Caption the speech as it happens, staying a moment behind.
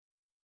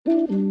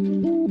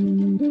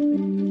Welcome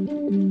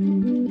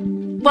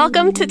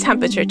to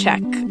Temperature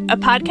Check, a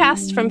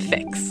podcast from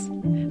Fix.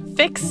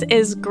 Fix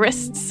is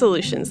Grist's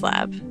Solutions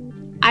Lab.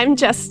 I'm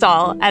Jess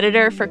Stahl,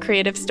 editor for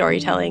creative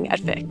storytelling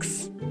at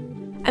Fix.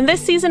 And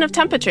this season of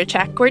Temperature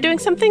Check, we're doing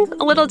something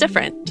a little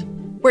different.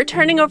 We're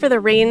turning over the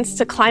reins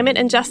to climate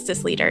and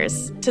justice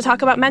leaders to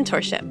talk about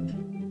mentorship.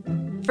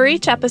 For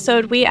each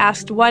episode, we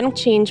asked one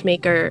change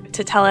maker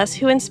to tell us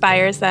who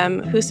inspires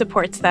them, who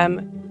supports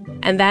them,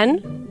 and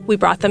then we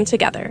brought them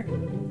together.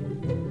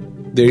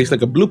 There is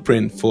like a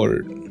blueprint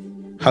for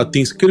how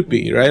things could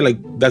be, right? Like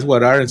that's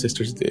what our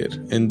ancestors did.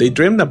 And they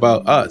dreamed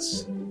about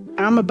us.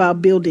 I'm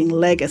about building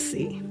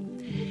legacy.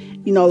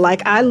 You know,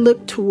 like I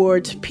look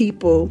towards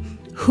people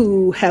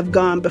who have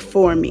gone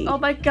before me. Oh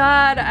my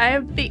God,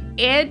 I'm the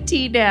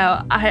auntie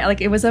now.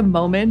 It was a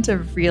moment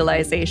of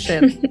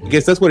realization. I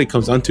guess that's what it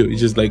comes down to.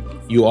 It's just like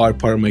you are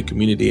part of my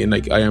community and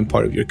like I am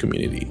part of your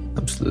community.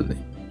 Absolutely.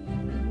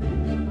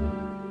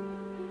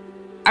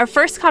 Our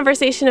first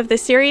conversation of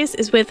this series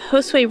is with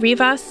Josue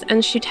Rivas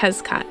and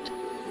Xutezcatl.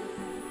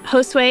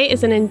 Josue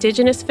is an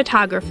indigenous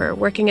photographer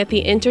working at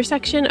the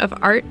intersection of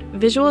art,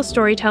 visual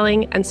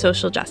storytelling, and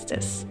social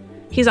justice.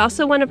 He's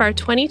also one of our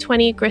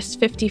 2020 Grist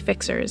 50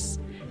 Fixers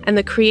and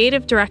the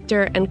creative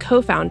director and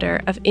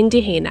co-founder of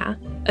Indígena,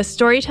 a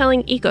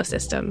storytelling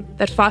ecosystem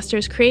that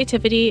fosters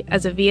creativity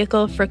as a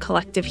vehicle for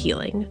collective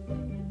healing.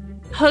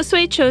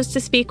 Josue chose to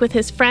speak with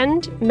his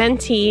friend,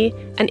 mentee,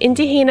 and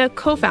Indígena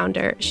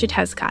co-founder,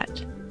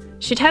 Xutezcatl.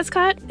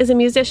 Xutezcatl is a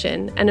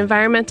musician and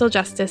environmental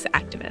justice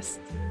activist.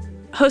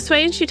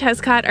 Josue and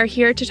Xutezcatl are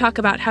here to talk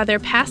about how their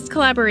past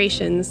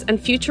collaborations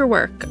and future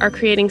work are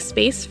creating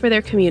space for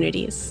their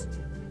communities.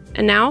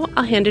 And now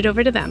I'll hand it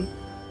over to them.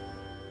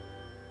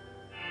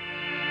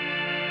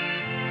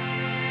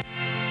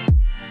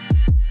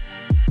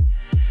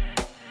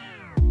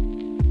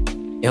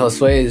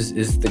 Josue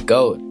is the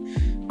GOAT,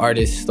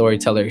 artist,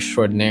 storyteller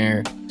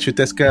extraordinaire.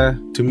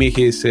 Xutezcatl, to me,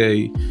 he is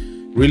a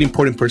really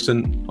important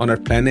person on our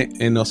planet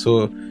and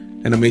also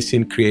an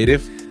amazing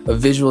creative. A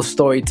visual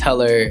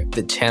storyteller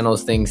that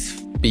channels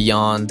things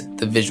beyond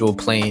the visual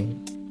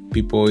plane.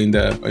 People in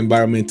the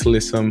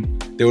environmentalism,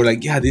 they were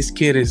like, yeah, this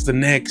kid is the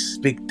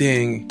next big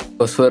thing.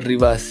 Josue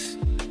Rivas,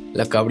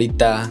 La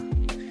Cabrita,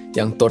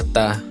 Young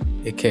Torta,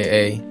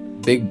 a.k.a.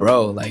 Big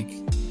Bro, like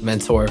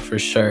mentor for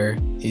sure.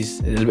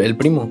 He's el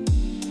primo.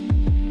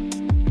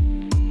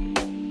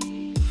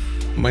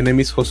 My name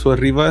is Josue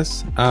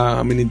Rivas.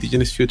 I'm an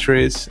indigenous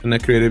futurist and a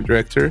creative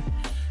director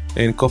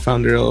and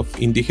co-founder of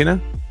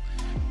Indígena.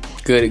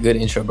 Good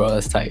intro, bro.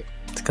 That's tight.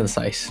 It's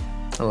concise.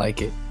 I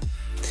like it.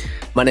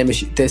 My name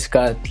is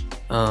Xutezcatl.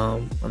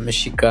 I'm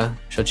Mexica,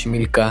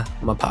 Xochimilca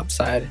on my pop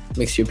side,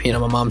 mixed European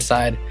on my mom's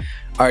side,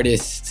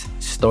 artist,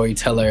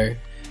 storyteller,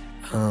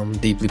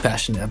 deeply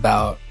passionate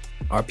about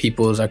our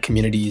peoples, our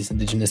communities,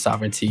 indigenous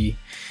sovereignty,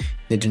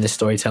 indigenous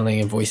storytelling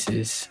and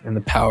voices, and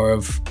the power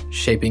of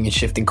shaping and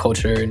shifting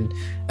culture and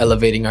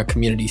elevating our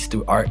communities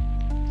through art.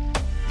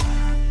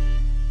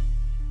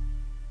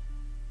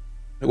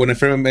 When I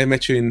first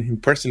met you in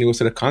person, it was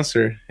at a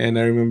concert, and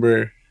I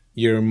remember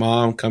your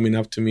mom coming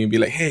up to me and be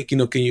like, hey,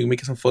 can you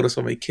make some photos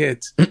of my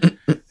kids?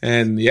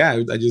 And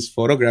yeah, I just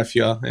photographed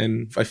you,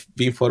 and I've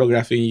been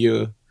photographing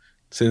you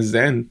since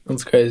then.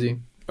 That's crazy.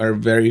 Our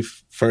very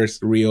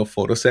first real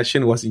photo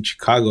session was in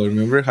Chicago.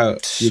 Remember how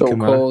you so came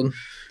cold out?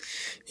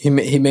 He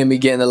made me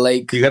get in the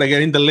lake. You gotta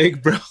get in the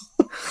lake, bro.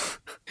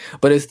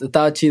 But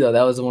estaba chido.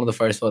 That was one of the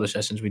first photo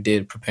sessions we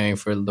did, preparing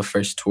for the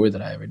first tour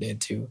that I ever did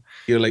too.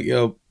 You're like,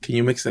 yo, can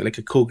you make like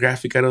a cool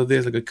graphic out of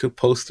this, like a cool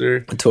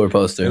poster? A tour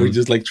poster. And we're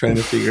just like trying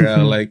to figure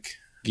out like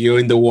you're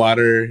in the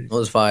water. It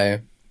was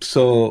fire.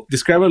 So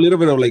describe a little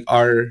bit of like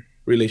our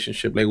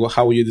relationship. Like,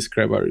 how would you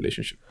describe our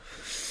relationship?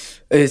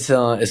 It's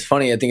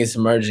funny. I think it's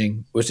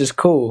emerging, which is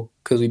cool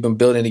because we've been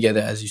building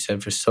together, as you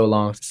said, for so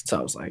long, since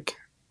I was like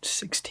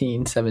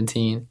 16,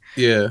 17.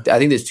 Yeah. I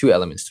think there's two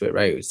elements to it,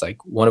 right? It's like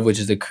one of which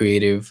is the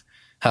creative.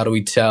 How do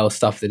we tell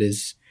stuff that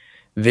is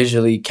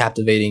visually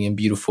captivating and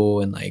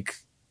beautiful and like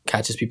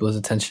catches people's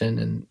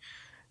attention?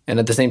 And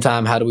at the same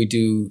time, how do we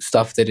do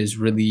stuff that is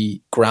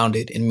really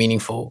grounded and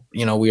meaningful?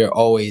 You know, we are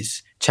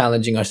always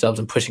challenging ourselves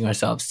and pushing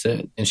ourselves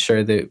to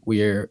ensure that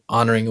we're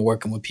honoring and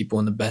working with people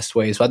in the best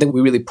way. So I think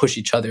we really push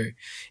each other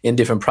in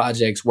different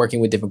projects, working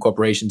with different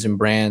corporations and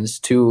brands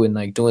too, and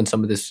like doing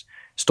some of this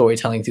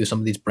storytelling through some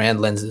of these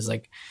brand lenses.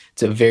 Like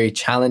it's a very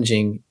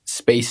challenging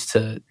space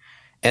to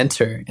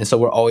enter. And so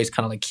we're always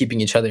kind of like keeping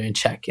each other in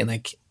check and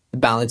like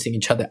balancing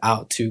each other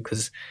out too,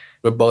 because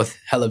we're both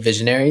hella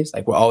visionaries.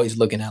 Like we're always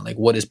looking at like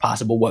what is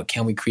possible, what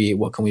can we create,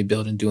 what can we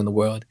build and do in the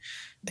world.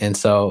 And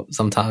so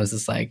sometimes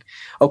it's like,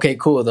 okay,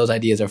 cool, those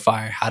ideas are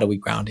fire. How do we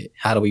ground it?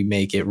 How do we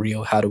make it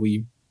real? How do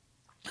we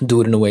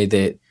do it in a way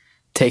that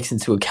takes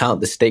into account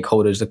the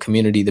stakeholders, the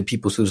community, the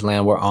people whose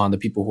land we're on, the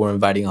people who are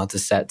inviting onto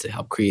set to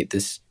help create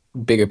this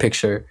bigger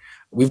picture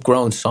we've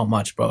grown so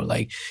much, bro.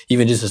 Like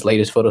even just this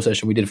latest photo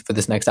session we did for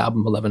this next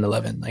album,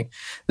 1111, like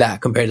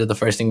that compared to the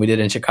first thing we did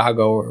in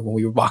Chicago, or when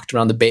we walked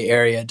around the Bay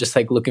Area, just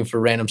like looking for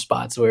random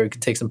spots where we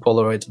could take some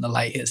Polaroids when the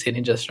light is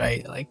hitting just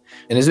right. Like,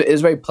 and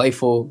it's very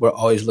playful. We're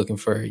always looking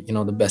for, you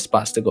know, the best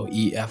spots to go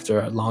eat after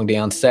a long day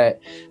on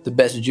set, the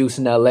best juice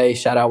in LA.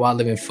 Shout out Wild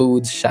Living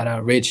Foods. Shout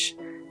out Rich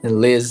and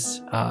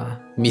Liz,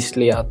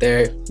 Misli out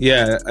there.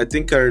 Yeah, I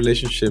think our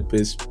relationship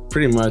is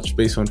pretty much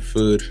based on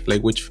food,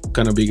 like which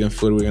kind of vegan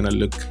food we're gonna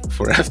look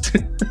for after.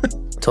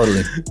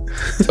 Totally.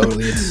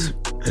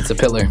 It's a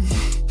pillar.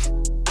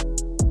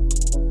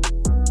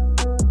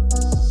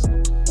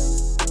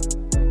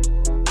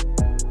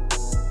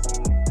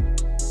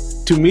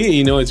 To me,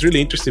 you know, it's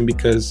really interesting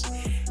because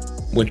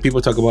when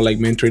people talk about like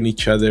mentoring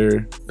each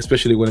other,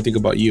 especially when I think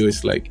about you,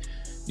 it's like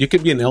you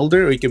could be an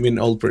elder or you can be an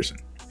old person.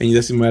 And it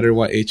doesn't matter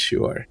what age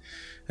you are.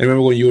 I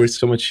remember when you were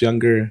so much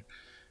younger,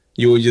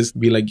 you would just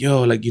be like,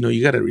 yo, like, you know,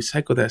 you got to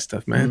recycle that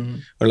stuff, man. Mm-hmm.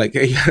 Or like,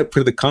 hey, you got to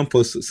put the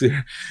compost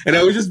here. And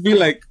I would just be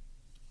like,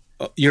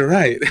 oh, you're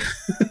right.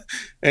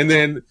 and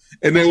then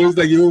it was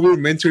like you were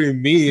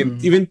mentoring me.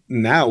 And even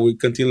now we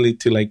continually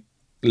to like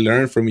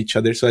learn from each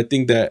other. So I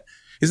think that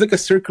it's like a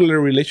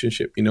circular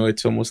relationship. You know,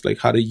 it's almost like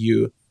how do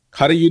you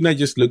not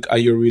just look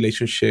at your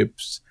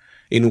relationships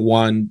in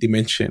one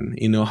dimension?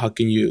 You know, how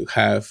can you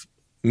have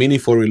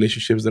meaningful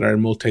relationships that are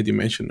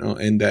multidimensional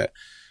and that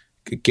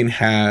can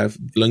have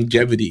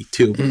longevity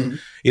too?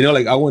 You know,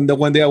 like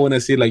one day I want to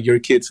see like your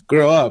kids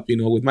grow up, you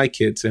know, with my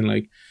kids and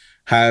like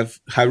have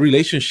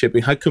relationship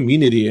and have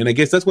community. And I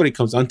guess that's what it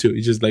comes down to.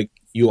 It's just like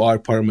you are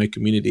part of my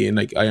community and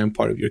like I am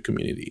part of your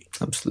community.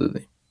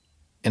 Absolutely.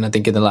 And I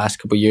think in the last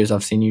couple of years,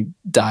 I've seen you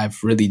dive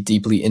really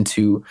deeply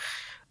into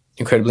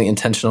incredibly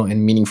intentional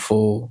and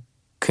meaningful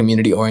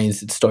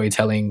community-oriented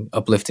storytelling,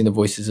 uplifting the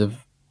voices of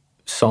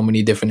so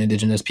many different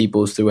Indigenous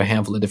peoples through a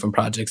handful of different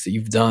projects that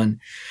you've done.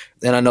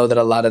 And I know that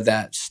a lot of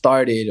that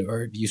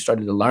you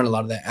started to learn a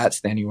lot of that at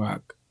Standing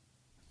Rock.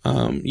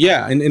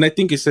 Yeah, and I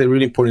think it's a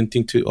really important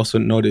thing to also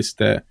notice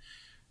that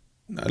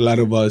a lot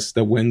of us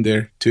that went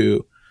there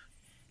to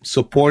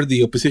support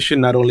the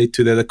opposition, not only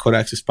to the Dakota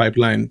Access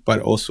Pipeline, but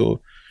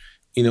also,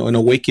 you know, an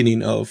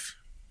awakening of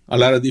a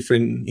lot of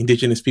different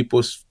Indigenous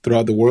peoples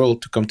throughout the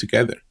world to come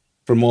together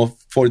from all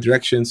four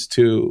directions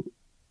to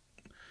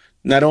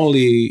not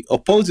only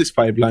oppose this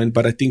pipeline,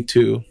 but I think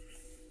to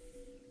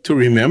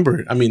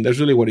remember. I mean, that's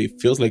really what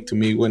it feels like to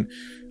me when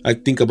I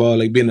think about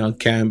like being on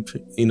camp,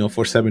 you know,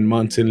 for 7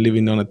 months and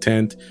living on a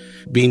tent,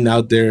 being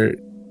out there,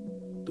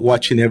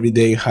 watching every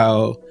day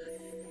how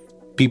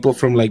people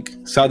from like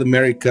South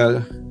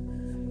America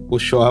will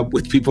show up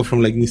with people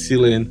from like New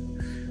Zealand,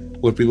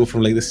 with people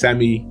from like the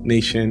Sami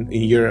Nation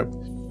in Europe,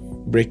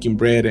 breaking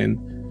bread and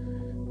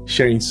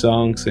sharing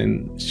songs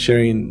and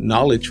sharing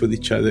knowledge with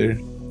each other.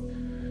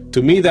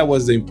 To me, that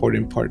was the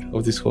important part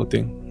of this whole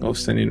thing of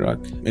Standing Rock.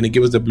 And it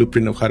gave us the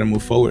blueprint of how to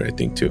move forward, I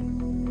think, too.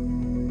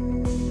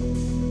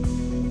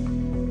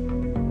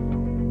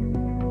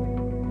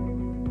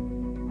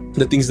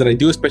 The things that I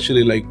do,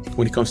 especially like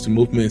when it comes to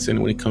movements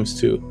and when it comes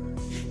to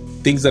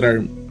things that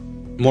are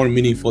more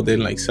meaningful than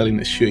like selling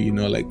a shoe, you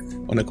know, like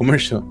on a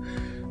commercial.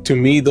 To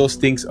me, those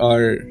things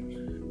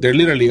they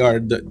literally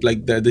are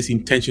these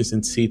intentions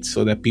and seeds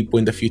so that people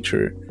in the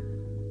future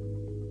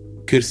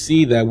could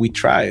see that we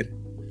tried.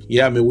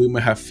 Yeah, I mean, we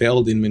might have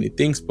failed in many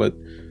things, but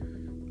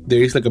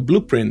there is like a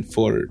blueprint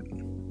for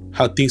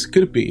how things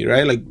could be,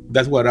 right? Like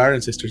that's what our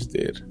ancestors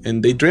did.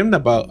 And they dreamed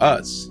about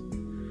us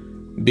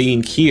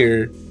being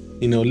here,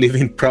 you know,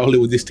 living probably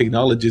with these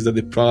technologies that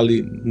they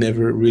probably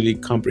never really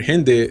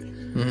comprehended.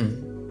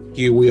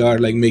 Here we are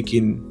like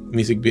making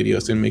music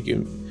videos and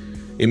making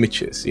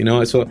images, you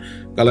know? So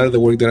a lot of the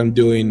work that I'm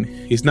doing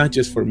is not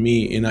just for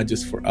me and not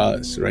just for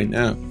us right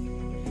now,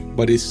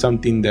 but it's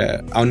something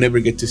that I'll never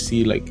get to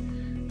see like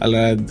a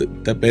lot of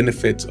the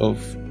benefits of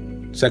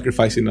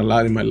sacrificing a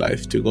lot in my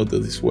life to go do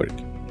this work.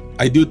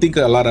 I do think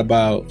a lot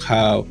about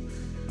how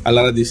a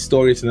lot of these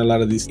stories and a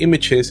lot of these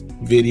images,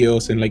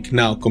 videos, and like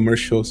now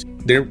commercials,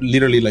 they're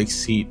literally like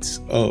seeds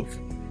of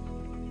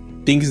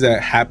things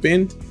that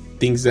happened,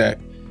 things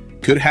that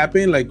could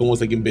happen, like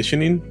almost like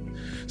envisioning.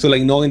 So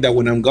like knowing that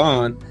when I'm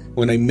gone,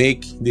 when I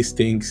make these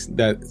things,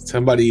 that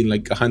somebody in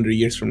like 100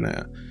 years from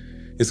now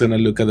is going to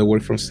look at the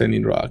work from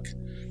Standing Rock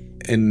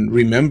and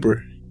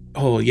remember,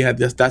 oh yeah,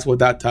 that's what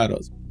that taught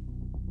us.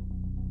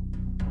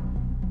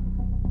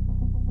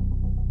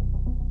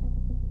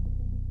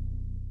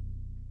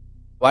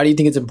 Why do you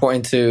think it's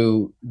important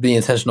to be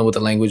intentional with the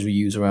language we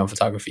use around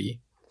photography?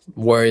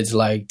 Words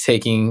like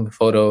taking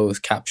photos,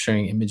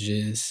 capturing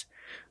images,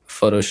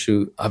 photo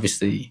shoot.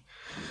 Obviously,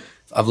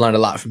 I've learned a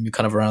lot from you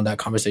kind of around that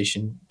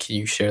conversation. Can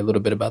you share a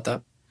little bit about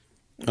that?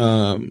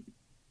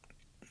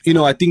 You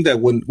know, I think that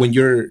when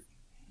you're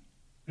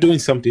doing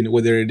something,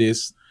 whether it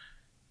is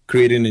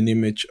creating an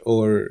image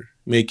or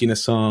making a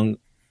song,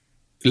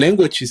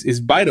 language is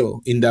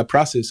vital in that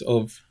process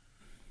of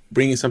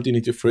bringing something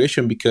into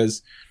fruition.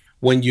 Because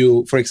when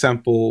you, for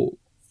example,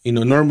 you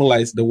know,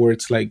 normalize the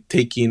words like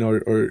taking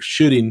or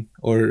shooting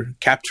or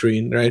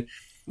capturing, right?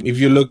 If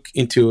you look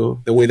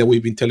into the way that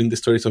we've been telling the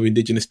stories of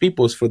indigenous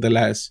peoples for the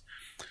last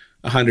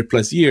 100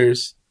 plus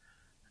years,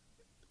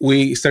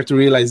 we start to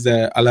realize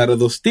that a lot of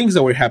those things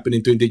that were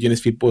happening to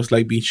indigenous peoples,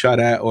 like being shot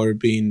at or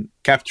being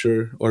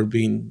captured or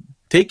being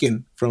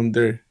taken from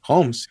their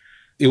homes,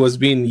 it was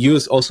being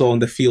used also on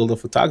the field of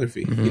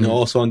photography,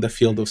 also on the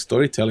field of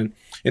storytelling.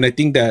 And I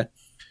think that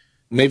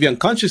maybe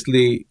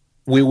unconsciously,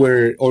 we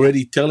were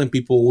already telling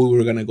people what we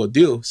were going to go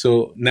do.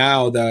 So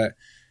now that,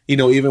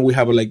 even we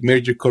have like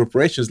major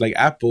corporations like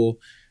Apple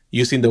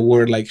using the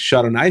word like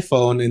shot on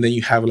iPhone, and then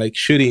you have like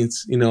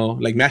shootings,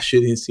 like mass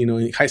shootings,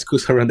 in high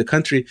schools around the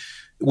country.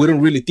 We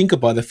don't really think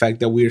about the fact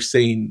that we're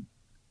saying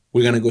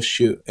we're going to go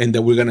shoot and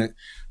that we're going to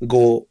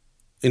go,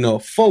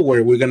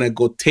 forward. We're going to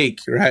go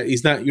take, right?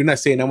 You're not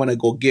saying I'm going to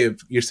go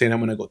give. You're saying I'm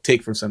going to go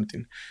take from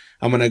something.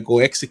 I'm going to go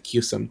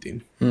execute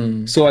something.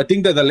 So I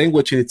think that the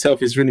language in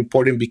itself is really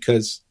important,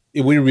 because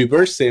if we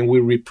reverse it and we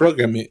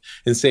reprogram it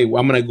and say, well,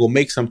 I'm going to go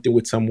make something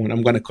with someone,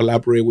 I'm going to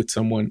collaborate with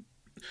someone,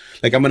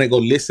 like I'm going to go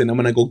listen, I'm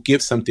going to go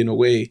give something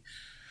away,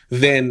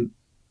 then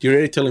you're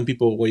already telling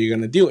people what you're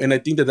going to do. And I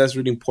think that that's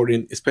really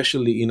important,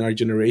 especially in our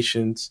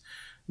generations,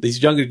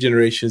 these younger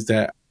generations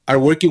that are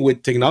working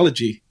with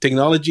technology.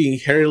 Technology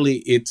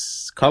inherently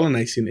it's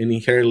colonizing and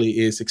inherently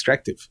is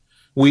extractive.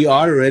 We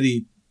are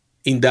already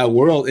in that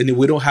world, and if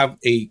we don't have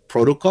a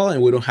protocol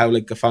and we don't have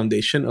like a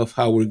foundation of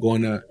how we're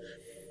going to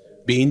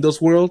be in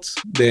those worlds,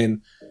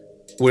 then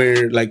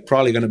we're like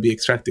probably going to be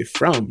extractive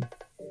from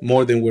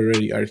more than we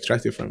already are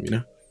extracted from,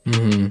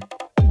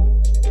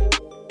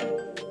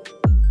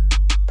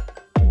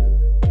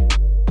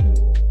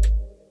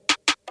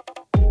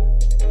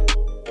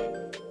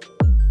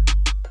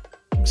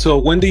 So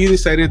when did you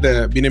decided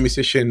that being a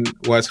musician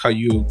was how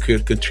you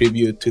could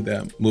contribute to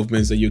the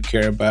movements that you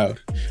care about?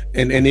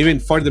 And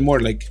even furthermore,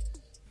 like,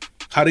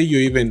 how do you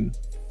even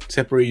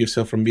separate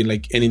yourself from being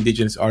like an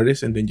indigenous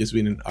artist and then just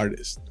being an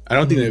artist? I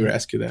don't think I ever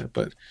asked you that,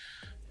 but...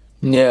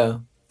 Yeah.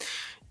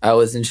 I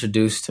was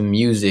introduced to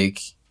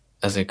music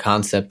as a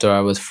concept, or I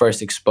was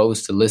first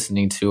exposed to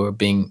listening to or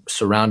being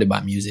surrounded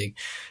by music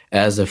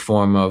as a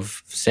form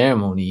of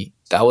ceremony.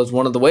 That was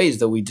one of the ways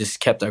that we just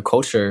kept our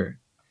culture,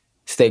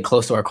 stayed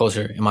close to our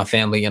culture in my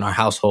family, in our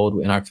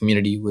household, in our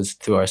community, was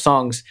through our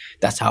songs.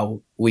 That's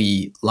how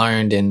we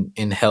learned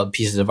and held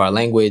pieces of our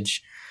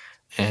language.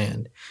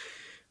 And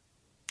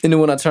then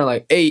when I turned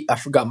like 8, I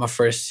forgot my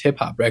first hip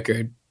hop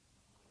record.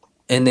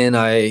 And then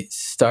I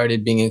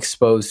started being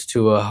exposed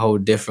to a whole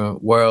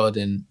different world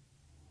and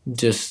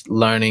just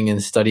learning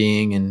and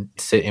studying and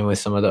sitting with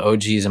some of the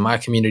OGs in my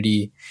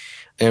community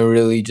and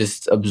really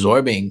just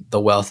absorbing the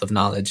wealth of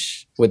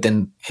knowledge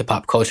within hip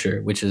hop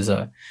culture, which is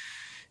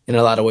in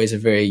a lot of ways a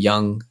very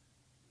young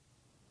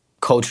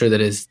culture that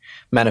has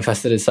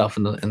manifested itself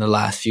in the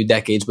last few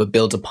decades, but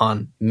builds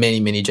upon many,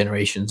 many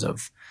generations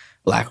of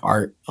Black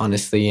art,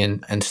 honestly,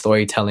 and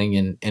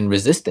storytelling and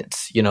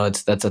resistance.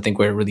 That's I think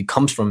where it really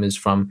comes from, is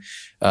from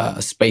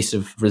a space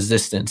of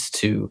resistance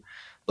to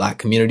Black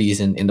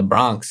communities in the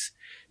Bronx,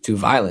 to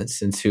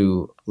violence and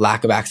to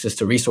lack of access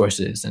to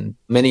resources, and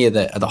many of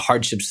the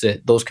hardships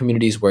that those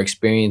communities were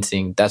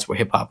experiencing. That's where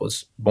hip hop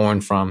was born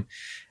from,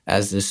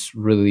 as this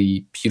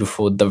really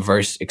beautiful,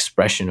 diverse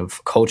expression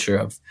of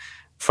culture,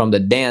 from the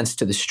dance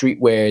to the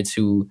streetwear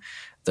to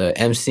the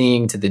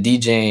emceeing to the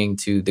DJing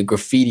to the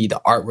graffiti,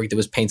 the artwork that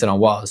was painted on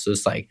walls. So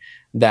it's like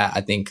that, I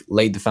think,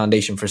 laid the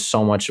foundation for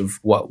so much of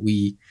what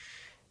we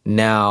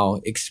now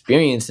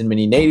experience in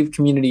many Native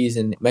communities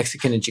and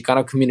Mexican and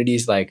Chicano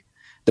communities, like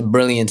the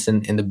brilliance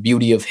and the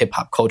beauty of hip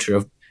hop culture,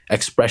 of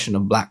expression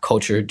of Black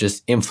culture,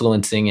 just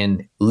influencing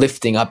and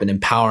lifting up and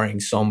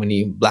empowering so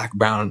many Black,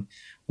 brown,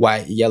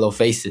 white, yellow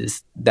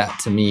faces. That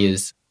to me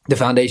is the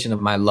foundation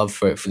of my love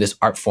for this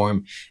art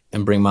form,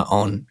 and bring my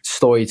own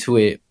story to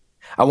it.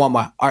 I want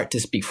my art to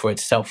speak for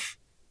itself.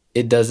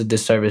 It does a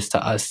disservice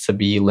to us to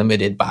be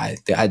limited by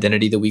the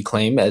identity that we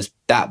claim, as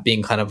that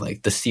being kind of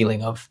like the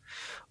ceiling of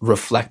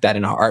reflect that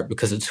in our art,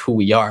 because it's who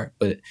we are.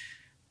 But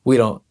we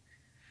don't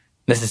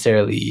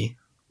necessarily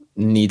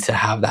need to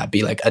have that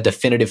be like a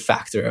definitive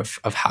factor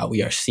of how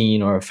we are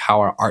seen or of how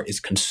our art is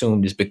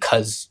consumed, is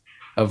because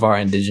of our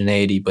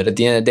indigeneity. But at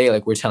the end of the day,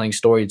 like, we're telling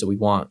stories that we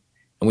want,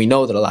 and we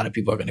know that a lot of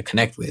people are going to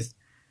connect with.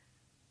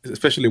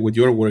 Especially with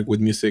your work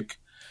with music,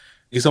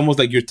 it's almost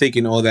like you're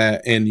taking all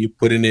that and you're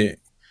putting it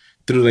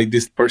through like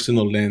this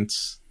personal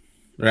lens,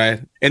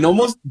 right? And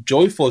almost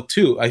joyful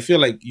too. I feel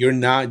like you're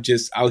not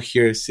just out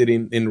here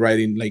sitting and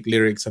writing like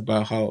lyrics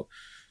about how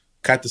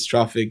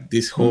catastrophic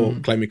this whole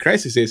climate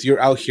crisis is.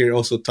 You're out here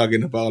also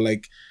talking about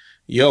like,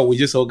 yo, we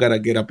just all gotta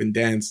get up and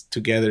dance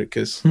together,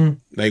 because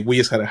like we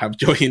just gotta have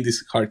joy in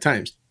these hard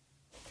times.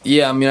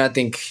 Yeah, I mean, I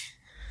think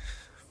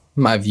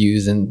my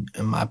views and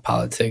my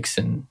politics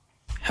and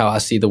how I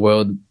see the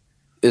world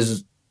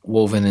is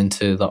woven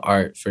into the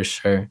art for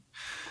sure.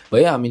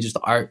 But yeah, I mean, just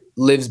the art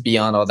lives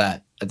beyond all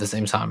that at the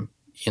same time.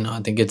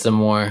 I think it's a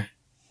more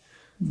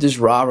just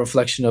raw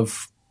reflection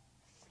of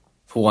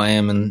who I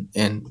am,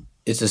 and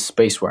it's a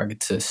space where I get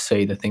to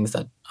say the things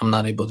that I'm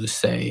not able to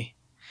say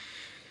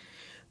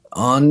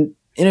on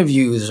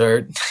interviews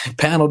or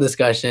panel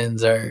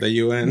discussions or The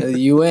UN. The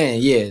UN,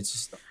 yeah. It's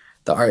just,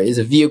 the art is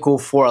a vehicle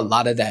for a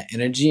lot of that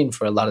energy and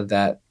for a lot of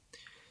that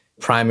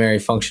primary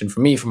function for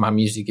me, for my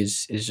music,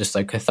 is just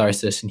like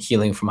catharsis and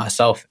healing for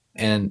myself.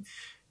 And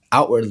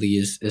outwardly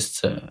is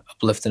to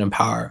uplift and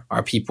empower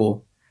our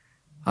people.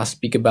 I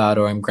speak about,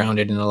 or I'm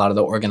grounded in a lot of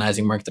the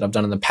organizing work that I've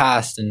done in the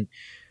past and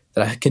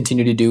that I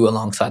continue to do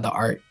alongside the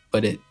art.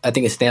 But I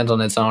think it stands on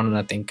its own. And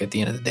I think at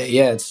the end of the day,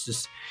 yeah,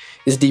 it's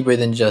deeper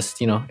than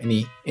just,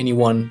 any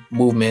one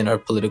movement or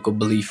political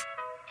belief.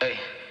 Hey.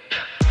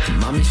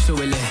 Mami,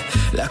 súbele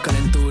la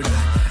calentura.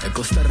 En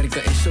Costa Rica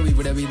eso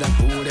vibra vida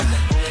pura.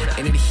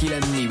 Energía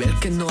en nivel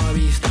que no ha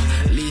visto.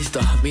 Listo,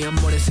 mi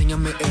amor,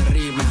 enséñame el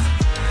ritmo.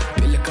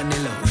 Pile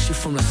canela, Uchi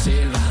from la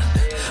selva.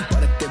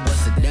 Párate,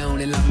 bust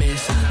down en la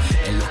mesa.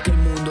 En lo que el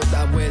mundo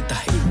da vueltas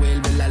y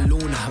vuelve la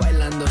luna.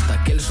 Bailando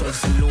hasta que el sol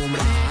se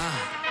alumbra.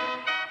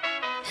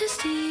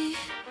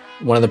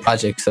 One of the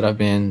projects that I've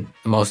been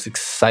the most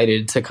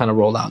excited to kind of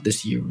roll out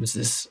this year was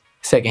this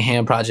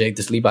secondhand project,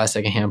 this Levi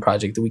secondhand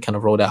project that we kind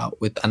of rolled out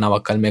with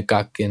Anahuacal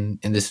Mecac in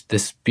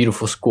this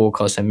beautiful school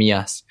called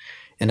Semillas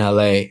in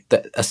LA.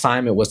 The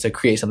assignment was to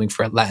create something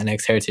for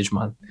Latinx Heritage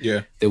Month.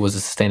 Yeah. There was a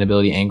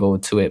sustainability angle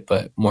to it,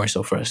 but more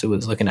so for us, it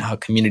was looking at how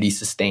community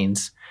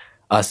sustains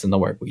us and the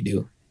work we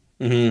do.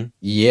 Mm-hmm.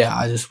 Yeah,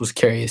 I just was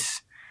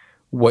curious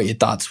what your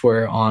thoughts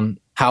were on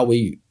how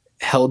we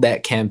held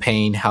that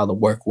campaign, how the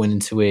work went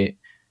into it,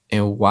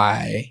 and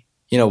why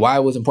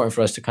it was important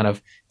for us to kind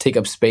of take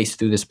up space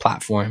through this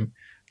platform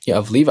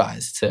of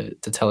Levi's to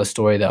tell a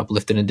story that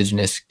uplifted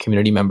Indigenous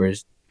community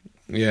members.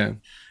 Yeah.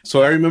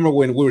 So I remember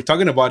when we were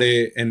talking about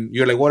it and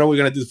you're like, what are we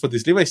going to do for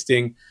this Levi's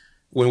thing?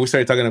 When we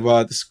started talking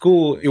about the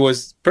school, it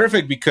was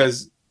perfect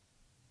because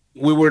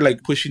we were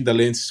like pushing the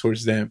lens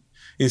towards them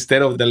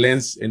instead of the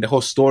lens and the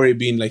whole story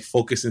being like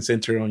focused and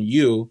centered on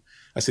you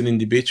as an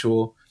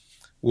individual.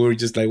 We were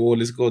just like, well,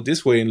 let's go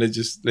this way and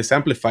let's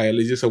amplify it.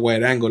 Let's use a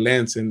wide angle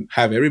lens and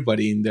have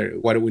everybody in there.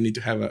 Why do we need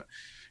to have a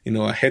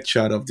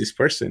headshot of this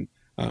person?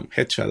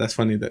 Headshot. That's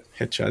funny, that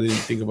headshot. I didn't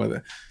think about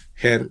that.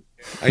 Head.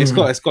 I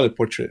call it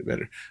portrait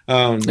better.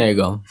 There you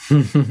go.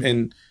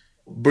 And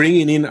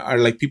bringing in our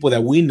like people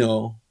that we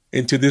know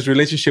into this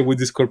relationship with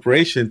this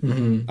corporation.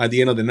 Mm-hmm. At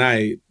the end of the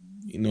night,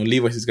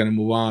 Levi's is going to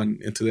move on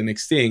into the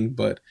next thing,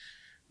 but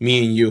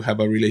me and you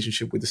have a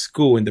relationship with the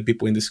school and the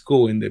people in the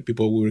school and the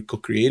people we were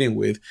co-creating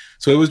with.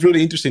 So it was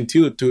really interesting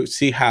too to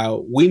see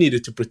how we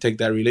needed to protect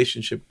that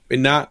relationship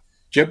and not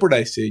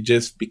jeopardize it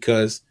just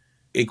because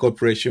a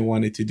corporation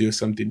wanted to do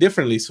something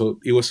differently. So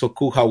it was so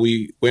cool how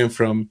we went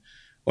from,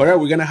 all right,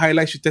 we're going to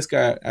highlight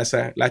Xutezca as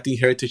a Latin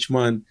Heritage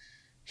Month.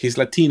 He's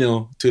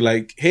Latino, to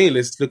like, hey,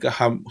 let's look at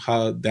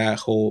how that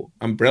whole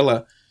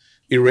umbrella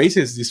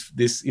erases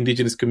these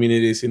indigenous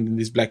communities and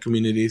these Black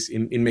communities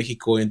in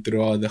Mexico and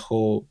throughout the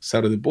whole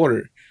side of the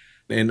border.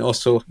 And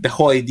also the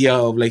whole idea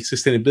of like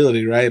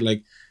sustainability, right?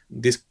 Like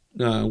this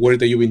work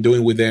that you've been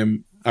doing with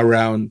them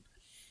around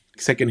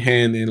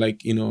secondhand and like,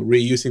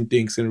 reusing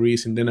things and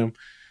reusing denim.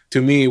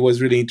 To me, it was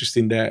really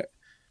interesting that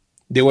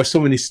there were so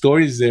many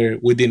stories there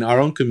within our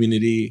own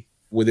community,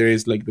 whether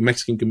it's like the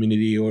Mexican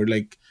community or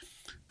like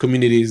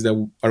communities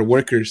that are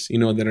workers,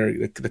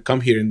 that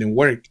come here and then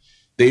work.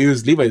 They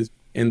use Levi's.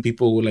 And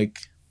people will like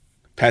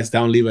pass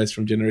down Levi's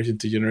from generation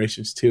to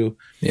generations too.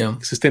 Yeah.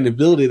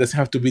 Sustainability doesn't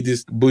have to be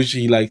this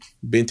bougie, like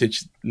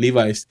vintage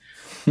Levi's.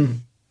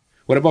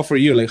 What about for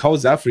you? Like, how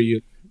was that for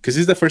you? Because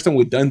this is the first time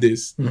we've done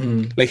this,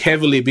 like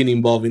heavily being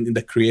involved in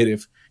the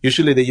creative.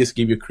 Usually they just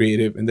give you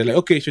creative and they're like,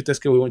 okay,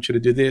 Xutezca, we want you to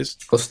do this.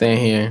 Go stand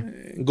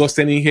here. Go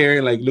stand in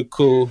here, like look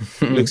cool,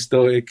 look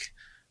stoic.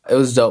 It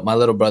was dope. My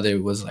little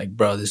brother was like,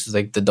 bro, this is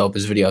like the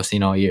dopest video I've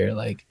seen all year.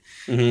 Like,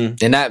 and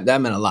that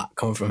meant a lot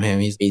coming from him.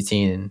 He's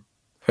 18 and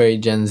very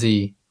Gen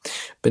Z.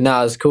 But it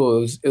was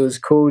cool. It was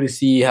cool to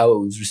see how it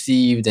was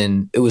received,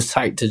 and it was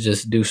tight to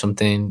just do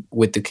something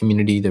with the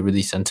community that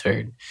really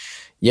centered,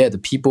 the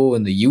people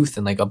and the youth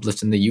and like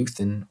uplifting the youth,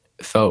 and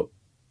it felt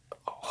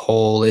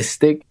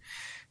holistic.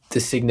 The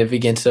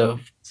significance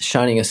of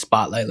shining a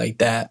spotlight like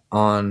that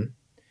on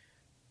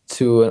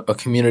to a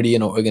community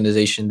and an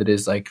organization that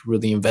is like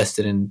really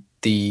invested in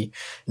the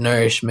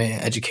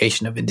nourishment,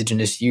 education of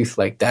Indigenous youth,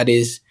 like that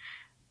is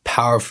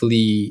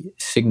powerfully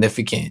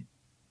significant.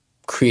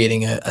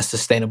 Creating a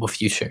sustainable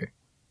future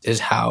is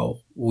how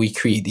we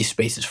create these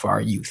spaces for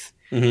our youth.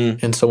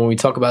 Mm-hmm. And so when we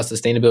talk about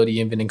sustainability,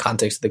 even in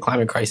context of the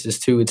climate crisis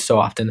too, it's so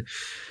often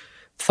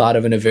thought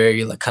of in a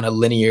very like kind of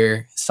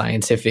linear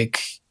scientific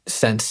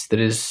sense that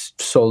is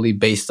solely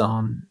based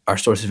on our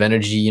source of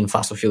energy and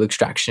fossil fuel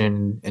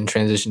extraction and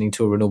transitioning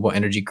to a renewable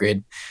energy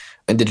grid.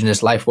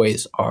 Indigenous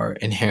lifeways are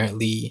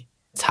inherently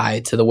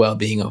tied to the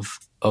well-being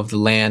of the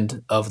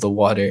land, of the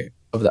water,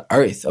 of the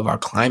earth, of our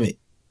climate.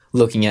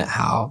 Looking at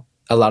how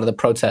a lot of the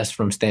protests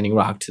from Standing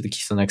Rock to the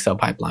Keystone XL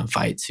pipeline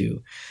fight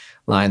to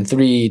Line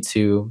 3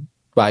 to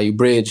Bayou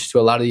Bridge to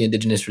a lot of the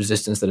Indigenous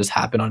resistance that has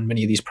happened on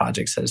many of these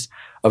projects has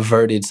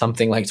averted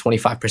something like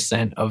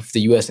 25% of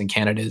the US and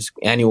Canada's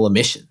annual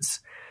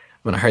emissions.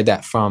 When I heard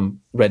that from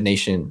Red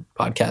Nation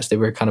podcast, they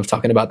were kind of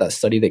talking about that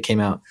study that came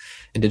out,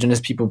 Indigenous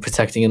people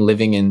protecting and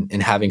living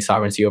and having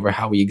sovereignty over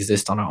how we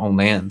exist on our own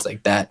lands,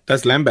 like that.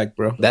 That's land back,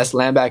 bro. That's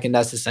land back, and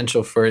that's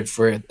essential for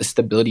the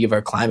stability of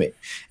our climate.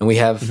 And we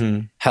have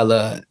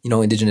hella,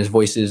 Indigenous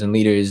voices and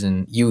leaders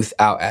and youth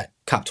out at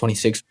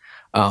COP26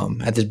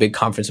 at this big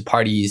conference of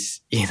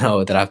parties,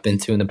 that I've been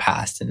to in the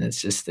past. And it's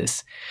just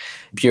this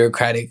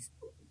bureaucratic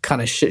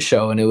kind of shit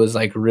show. And it was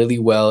like really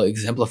well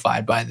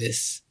exemplified by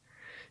this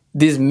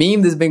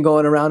meme that's been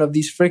going around of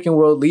these freaking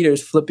world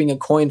leaders flipping a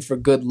coin for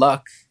good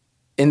luck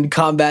in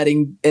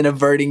combating and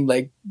averting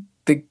like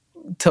the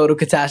total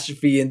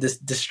catastrophe and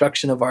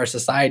destruction of our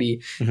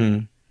society,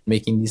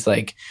 making these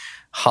like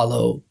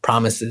hollow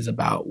promises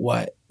about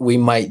what we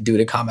might do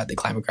to combat the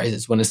climate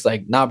crisis, when it's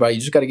like, nah, bro, you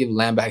just got to give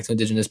land back to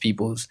Indigenous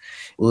peoples,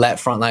 let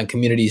frontline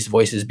communities'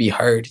 voices be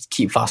heard,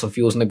 keep fossil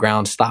fuels in the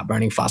ground, stop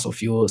burning fossil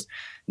fuels.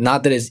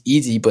 Not that it's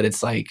easy, but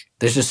it's like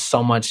there's just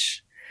so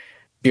much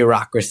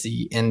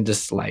bureaucracy and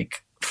just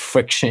like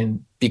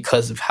friction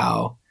because of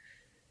how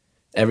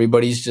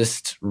everybody's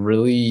just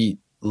really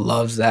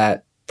loves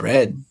that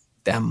bread,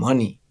 that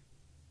money.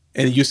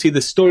 And you see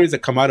the stories that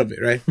come out of it,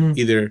 right?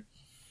 Either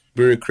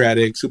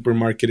bureaucratic,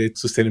 supermarketed,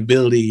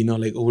 sustainability,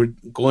 like, oh, we're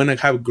going to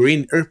have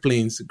green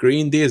airplanes,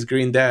 green this,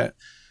 green that.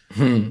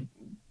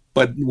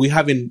 But we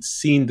haven't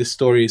seen the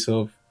stories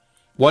of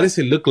what does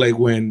it look like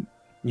when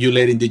you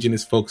let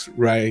Indigenous folks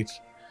ride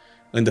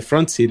in the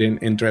front seat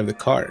and drive the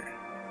car.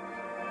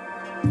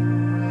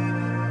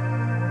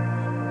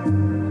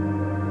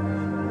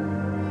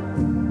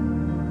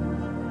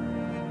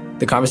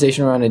 The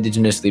conversation around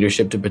Indigenous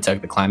leadership to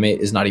protect the climate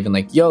is not even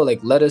like, yo, like,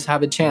 let us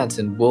have a chance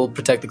and we'll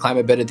protect the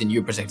climate better than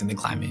you're protecting the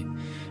climate.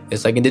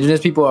 It's like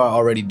Indigenous people are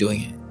already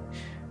doing it.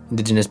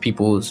 Indigenous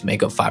peoples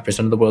make up 5%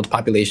 of the world's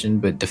population,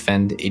 but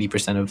defend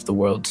 80% of the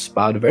world's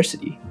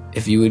biodiversity.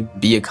 If you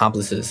would be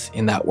accomplices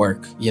in that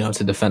work,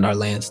 to defend our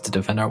lands, to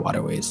defend our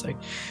waterways, like,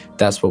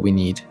 that's what we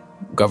need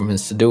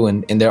governments to do.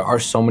 And there are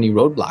so many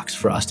roadblocks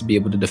for us to be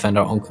able to defend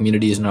our own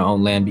communities and our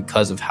own land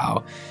because of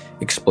how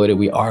exploited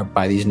we are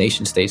by these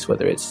nation states,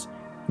 whether it's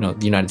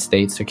the United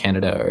States or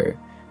Canada or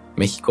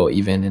Mexico,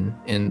 even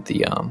in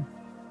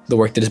the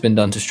work that has been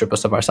done to strip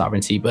us of our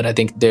sovereignty. But I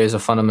think there's a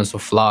fundamental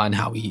flaw in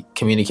how we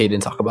communicate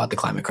and talk about the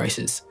climate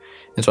crisis.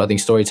 And so I think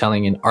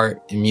storytelling and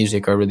art and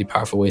music are really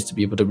powerful ways to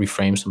be able to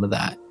reframe some of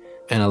that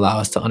and allow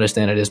us to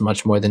understand it as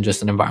much more than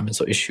just an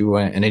environmental issue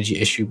or an energy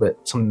issue, but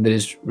something that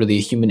is really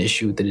a human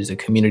issue, that is a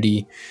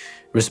community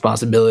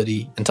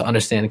responsibility, and to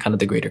understand kind of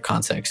the greater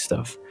context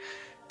of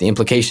the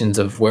implications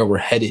of where we're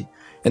headed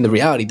and the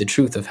reality, the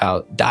truth of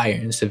how dire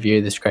and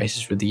severe this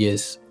crisis really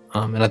is.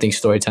 And I think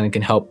storytelling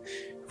can help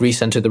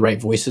recenter the right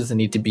voices that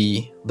need to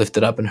be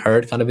lifted up and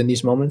heard kind of in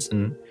these moments.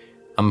 And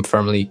I'm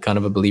firmly kind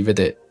of a believer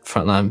that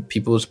frontline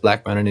peoples,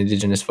 Black, brown, and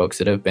Indigenous folks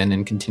that have been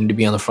and continue to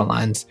be on the front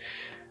lines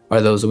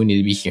are those that we need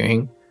to be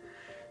hearing.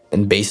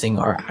 And basing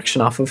our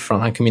action off of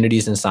frontline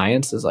communities and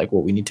science is like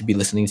what we need to be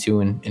listening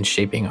to and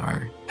shaping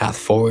our path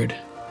forward.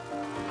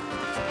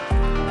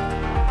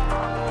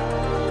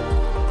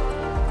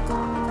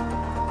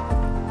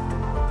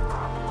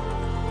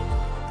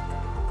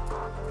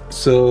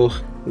 So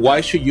why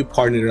should you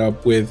partner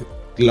up with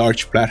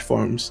large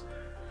platforms?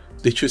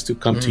 They choose to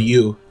come to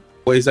you.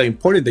 Why is that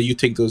important that you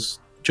take those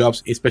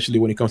jobs, especially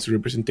when it comes to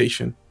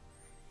representation?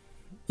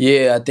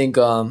 Yeah, I think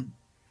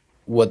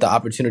what the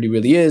opportunity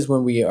really is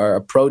when we are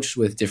approached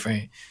with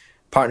different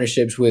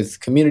partnerships with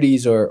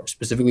communities or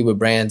specifically with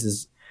brands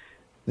is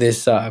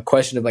this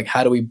question of like,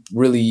 how do we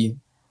really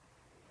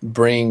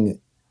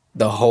bring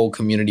the whole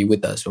community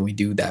with us when we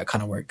do that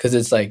kind of work? Because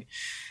it's like,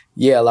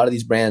 yeah, a lot of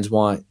these brands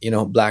want,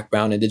 Black,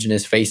 brown,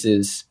 Indigenous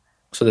faces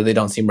so that they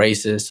don't seem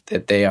racist,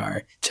 that they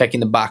are checking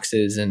the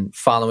boxes and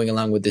following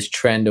along with this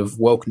trend of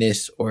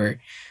wokeness or,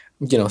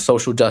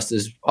 social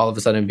justice all of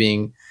a sudden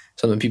being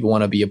something people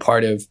want to be a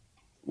part of.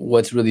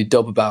 What's really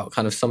dope about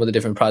kind of some of the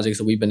different projects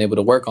that we've been able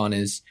to work on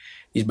is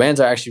these brands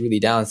are actually really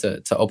down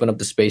to open up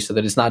the space so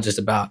that it's not just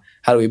about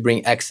how do we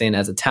bring X in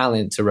as a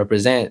talent to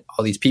represent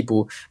all these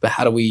people, but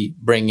how do we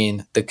bring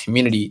in the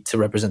community to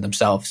represent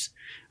themselves?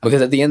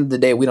 Because at the end of the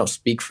day, we don't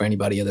speak for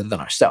anybody other than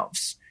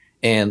ourselves.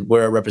 And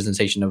we're a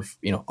representation of,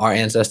 our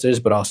ancestors,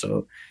 but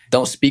also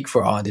don't speak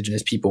for all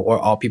Indigenous people or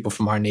all people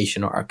from our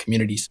nation or our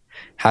communities.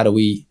 How do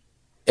we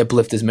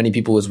uplift as many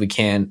people as we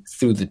can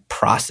through the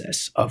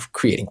process of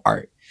creating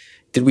art?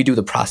 Did we do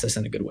the process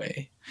in a good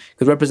way?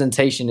 Because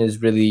representation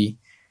is really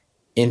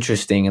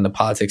interesting in the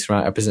politics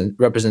around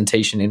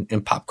representation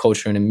in pop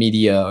culture and in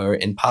media or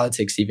in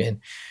politics even.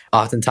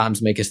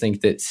 Oftentimes make us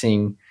think that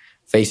seeing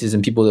faces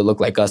and people that look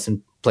like us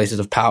in places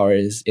of power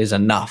is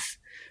enough,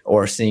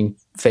 or seeing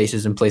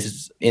faces and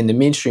places in the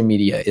mainstream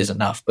media is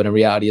enough. But in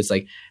reality, it's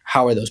like,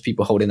 how are those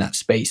people holding that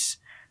space?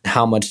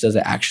 How much does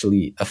it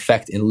actually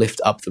affect and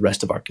lift up the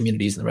rest of our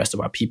communities and the rest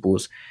of our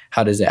peoples?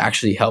 How does it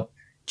actually help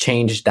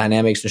change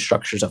dynamics and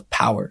structures of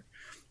power?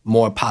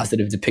 more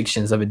positive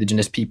depictions of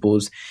indigenous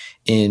peoples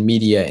in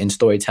media, in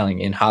storytelling,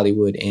 in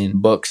Hollywood,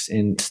 in books,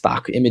 in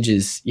stock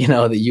images,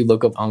 that you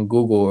look up on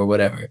Google or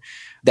whatever.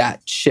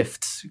 That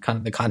shifts kind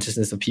of the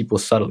consciousness of people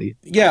subtly.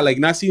 Yeah, like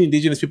not seeing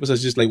indigenous peoples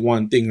as just like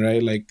one thing,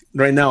 right? Like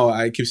right now,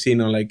 I keep seeing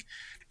like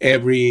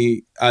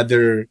every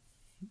other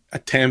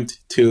attempt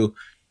to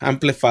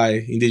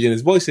amplify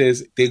indigenous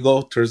voices, they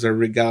go towards the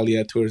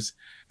regalia, towards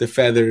the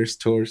feathers,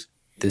 towards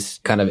this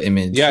kind of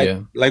image.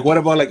 Yeah. Like what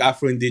about like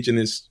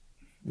Afro-Indigenous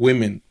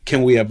women?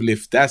 Can we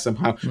uplift that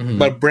somehow? Mm-hmm.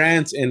 But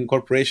brands and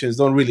corporations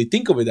don't really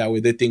think of it that way.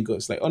 They think of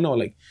it's like, oh no,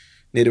 like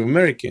Native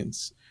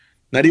Americans,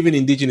 not even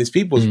indigenous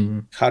peoples. Mm-hmm.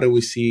 How do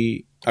we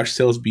see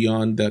ourselves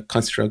beyond the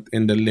construct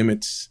and the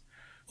limits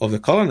of the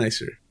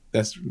colonizer?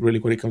 That's really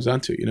what it comes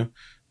down to,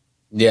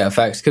 Yeah,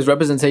 facts. Because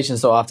representation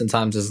so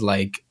oftentimes is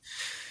like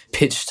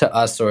pitched to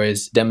us or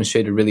is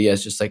demonstrated really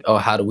as just like, oh,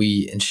 how do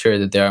we ensure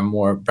that there are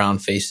more brown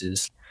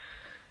faces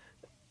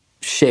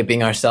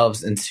shaping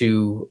ourselves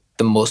into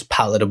the most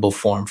palatable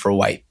form for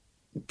white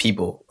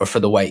people or for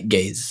the white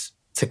gaze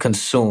to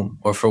consume,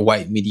 or for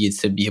white media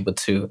to be able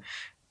to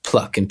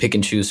pluck and pick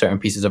and choose certain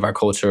pieces of our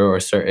culture or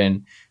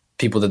certain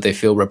people that they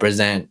feel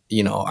represent,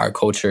 our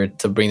culture,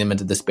 to bring them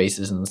into the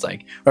spaces. And it's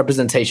like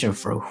representation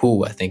for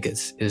who, I think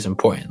is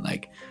important.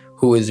 Like,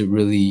 who is it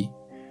really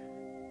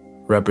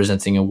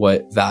representing and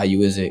what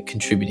value is it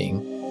contributing?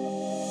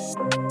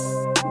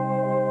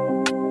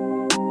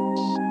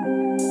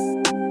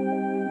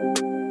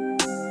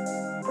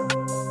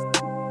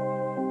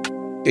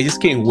 I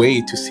just can't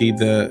wait to see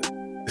the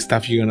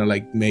stuff you're gonna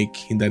like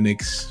make in the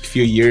next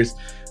few years.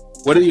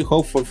 What do you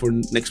hope for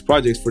next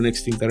projects, for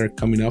next things that are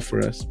coming up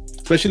for us?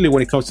 Especially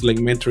when it comes to like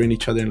mentoring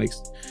each other and like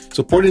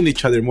supporting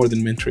each other more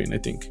than mentoring, I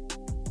think.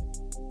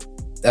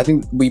 I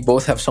think we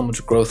both have so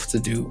much growth to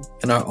do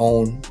in our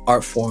own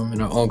art form,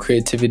 in our own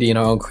creativity, in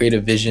our own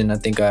creative vision. I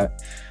think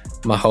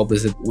my hope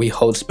is that we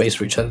hold space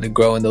for each other to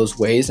grow in those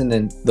ways, and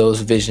then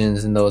those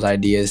visions and those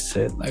ideas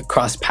to like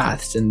cross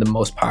paths in the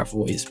most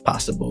powerful ways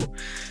possible.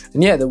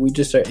 And yeah, that we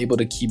just are able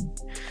to keep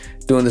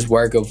doing this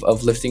work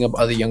of lifting up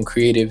other young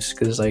creatives,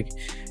 because like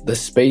the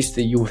space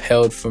that you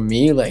held for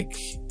me, like,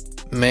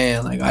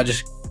 man, like I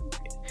just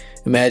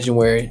imagine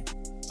where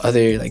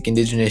other like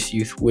indigenous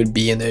youth would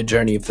be in their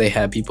journey if they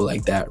had people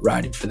like that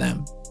riding for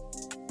them.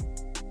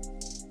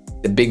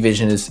 The big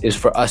vision is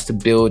for us to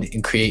build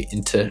and create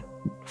and to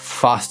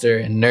foster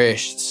and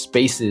nourish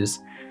spaces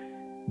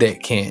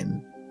that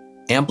can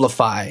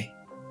amplify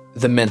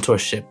the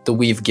mentorship that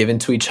we've given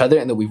to each other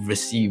and that we've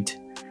received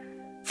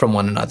from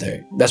one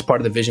another. That's part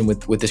of the vision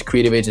with this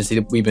creative agency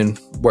that we've been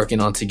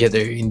working on together,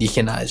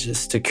 Indigena, is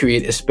just to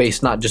create a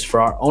space not just for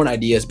our own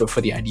ideas, but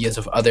for the ideas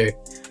of other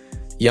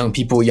young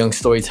people, young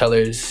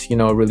storytellers,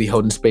 really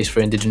holding space for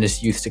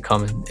indigenous youth to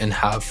come and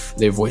have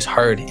their voice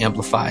heard,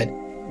 amplified.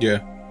 Yeah.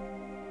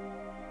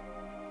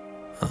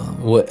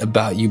 What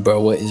about you,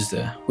 bro? What's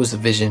the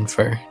vision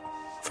for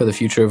the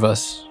future of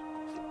us?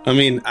 I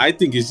mean, I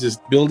think it's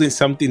just building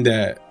something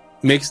that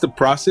makes the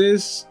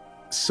process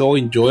so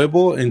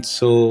enjoyable and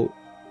so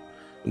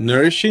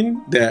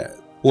nourishing that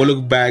we'll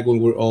look back when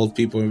we're old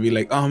people and be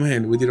like, oh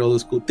man, we did all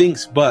those cool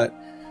things. But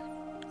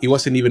it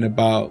wasn't even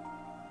about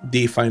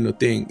the final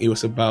thing. It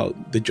was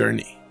about the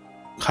journey.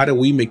 How do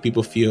we make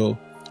people feel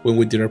when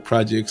we did our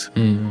projects?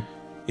 Mm-hmm.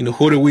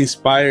 Who do we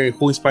inspire?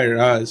 Who inspired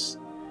us?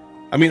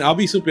 I mean, I'll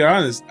be super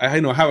honest. I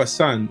have a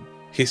son.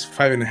 He's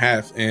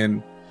 5.5.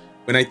 And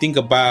when I think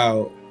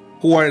about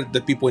who are the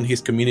people in his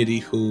community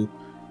who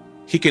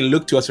he can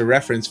look to as a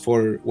reference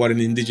for what an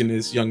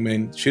indigenous young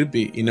man should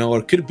be,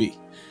 or could be.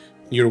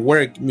 Your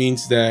work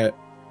means that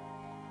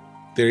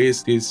there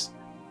is this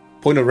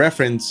point of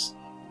reference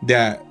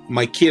that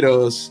my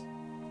kiddos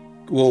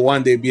will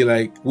one day be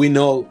like, we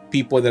know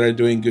people that are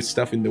doing good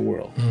stuff in the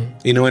world.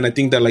 Mm. And I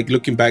think that like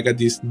looking back at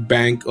this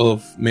bank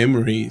of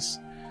memories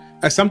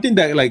as something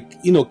that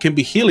like, can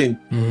be healing.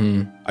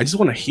 Mm-hmm. I just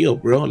want to heal,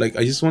 bro. Like,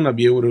 I just want to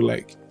be able to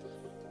like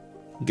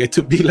get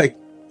to be like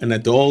an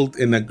adult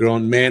and a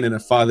grown man and a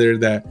father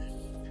that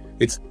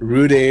it's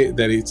rooted,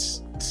 that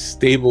it's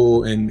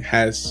stable and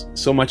has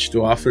so much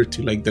to offer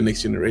to like the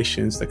next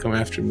generations that come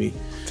after me.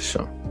 For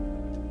sure.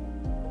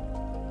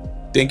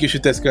 Thank you,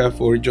 Xiuhtezcatl,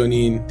 for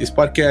joining this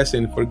podcast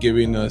and for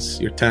giving us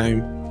your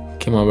time.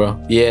 Come on,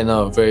 bro. Yeah,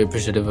 no, very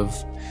appreciative of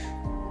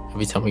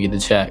every time we get to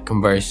chat,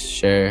 converse,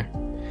 share,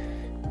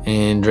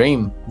 and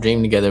dream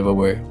together what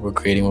we're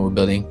creating, what we're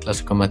building.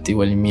 Appreciate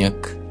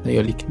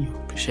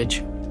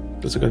you.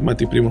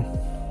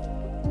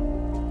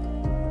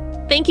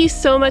 Thank you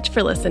so much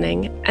for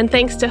listening, and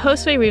thanks to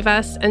Josue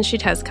Rivas and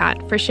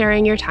Xiuhtezcatl for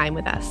sharing your time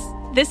with us.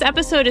 This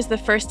episode is the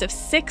first of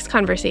 6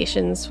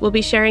 conversations we'll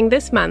be sharing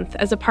this month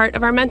as a part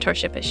of our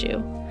mentorship issue,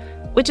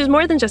 which is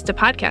more than just a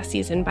podcast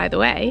season, by the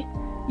way.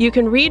 You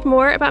can read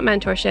more about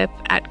mentorship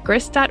at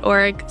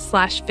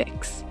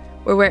grist.org/fix,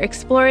 where we're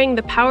exploring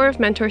the power of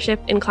mentorship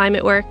in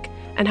climate work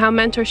and how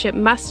mentorship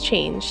must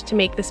change to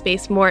make the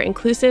space more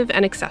inclusive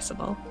and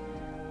accessible.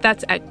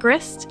 That's at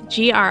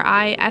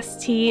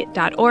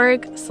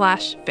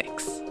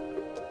grist.org/fix.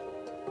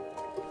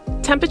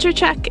 Temperature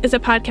Check is a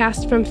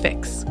podcast from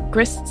Fix,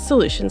 Grist's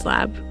Solutions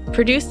Lab,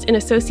 produced in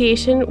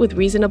association with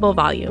Reasonable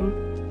Volume.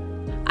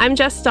 I'm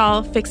Jess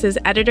Stahl, Fix's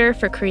editor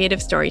for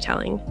creative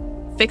storytelling.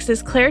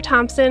 Fix's Claire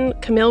Thompson,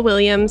 Camille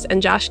Williams,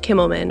 and Josh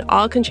Kimmelman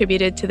all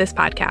contributed to this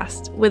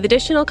podcast, with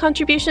additional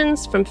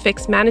contributions from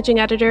Fix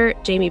managing editor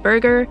Jamie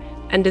Berger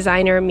and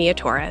designer Mia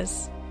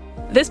Torres.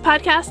 This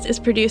podcast is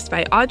produced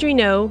by Audrey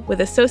No,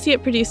 with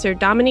associate producer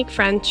Dominique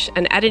French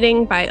and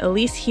editing by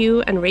Elise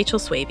Hugh and Rachel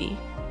Swaby.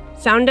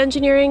 Sound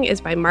engineering is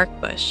by Mark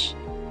Bush.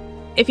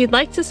 If you'd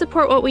like to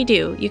support what we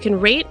do, you can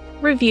rate,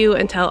 review,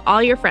 and tell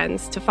all your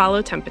friends to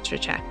follow Temperature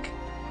Check.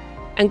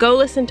 And go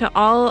listen to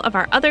all of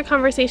our other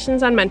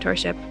conversations on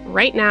mentorship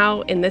right now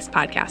in this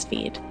podcast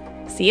feed.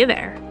 See you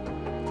there.